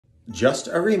Just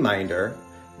a reminder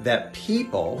that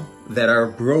people that are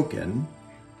broken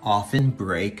often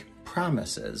break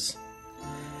promises.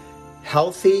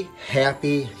 Healthy,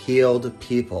 happy, healed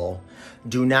people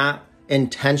do not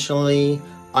intentionally,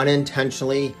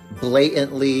 unintentionally,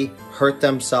 blatantly hurt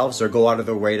themselves or go out of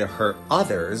their way to hurt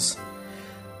others.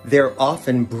 They're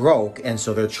often broke, and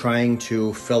so they're trying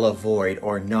to fill a void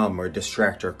or numb or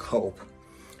distract or cope.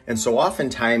 And so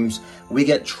oftentimes we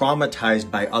get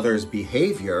traumatized by others'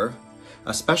 behavior,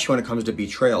 especially when it comes to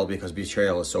betrayal, because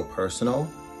betrayal is so personal.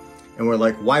 And we're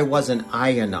like, why wasn't I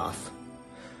enough?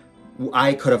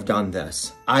 I could have done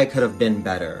this. I could have been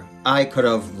better. I could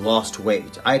have lost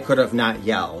weight. I could have not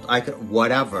yelled.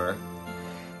 Whatever.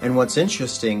 And what's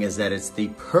interesting is that it's the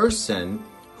person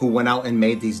who went out and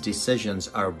made these decisions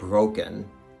are broken.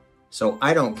 So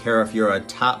I don't care if you're a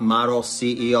top model,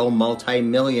 CEO,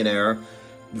 multi-millionaire,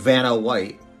 Vanna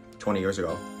White 20 years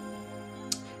ago.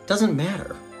 It doesn't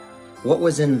matter. What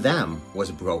was in them was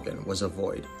broken, was a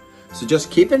void. So just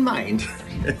keep in mind,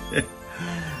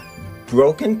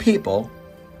 broken people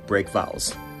break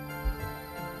vows.